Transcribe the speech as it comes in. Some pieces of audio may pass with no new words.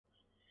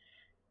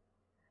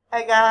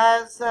Hey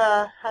guys,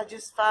 I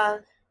just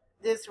find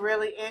this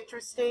really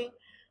interesting.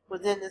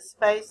 Within the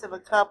space of a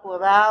couple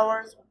of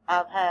hours,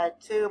 I've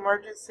had two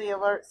emergency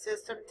alert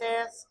system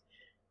tests.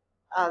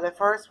 The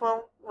first one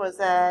was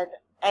at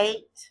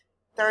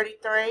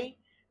 8:33.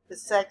 The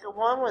second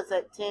one was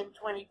at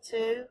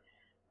 10:22.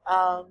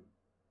 Um,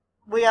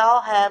 we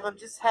all have them.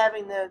 Just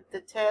having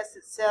the test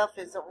itself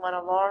isn't what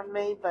alarmed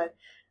me, but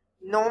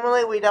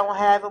normally we don't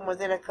have them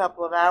within a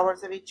couple of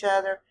hours of each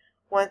other.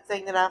 One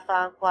thing that I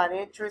found quite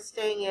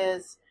interesting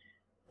is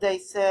they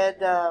said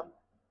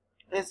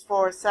it's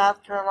for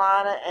South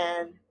Carolina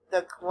and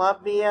the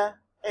Columbia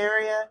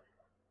area.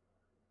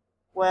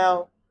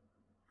 Well,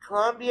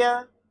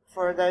 Columbia,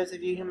 for those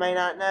of you who may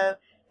not know,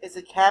 is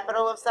the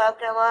capital of South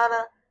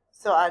Carolina.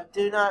 So I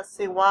do not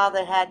see why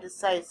they had to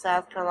say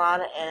South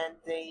Carolina and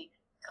the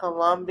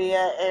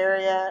Columbia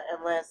area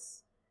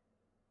unless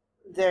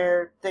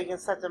they're thinking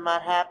something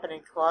might happen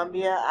in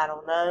Columbia. I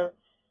don't know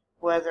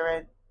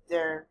whether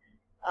they're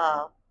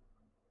uh,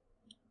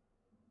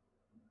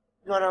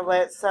 going to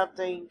let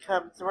something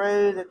come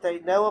through that they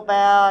know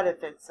about,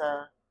 if it's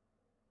a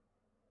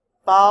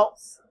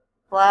false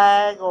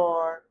flag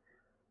or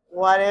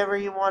whatever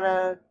you want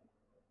to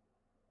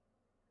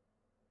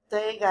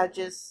think. I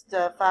just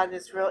find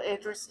this real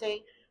interesting.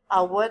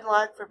 I would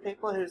like for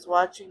people who's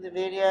watching the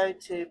video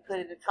to put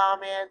in the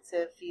comments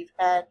if you've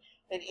had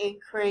an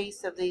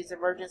increase of these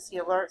emergency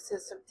alert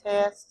system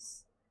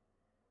tests.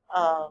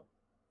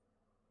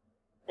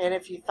 And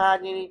if you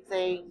find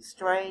anything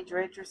strange or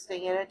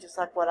interesting in it, just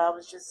like what I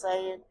was just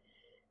saying,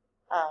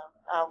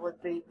 I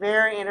would be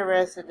very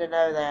interested to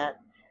know that.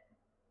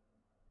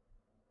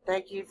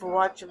 Thank you for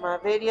watching my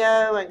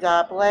video, and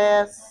God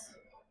bless.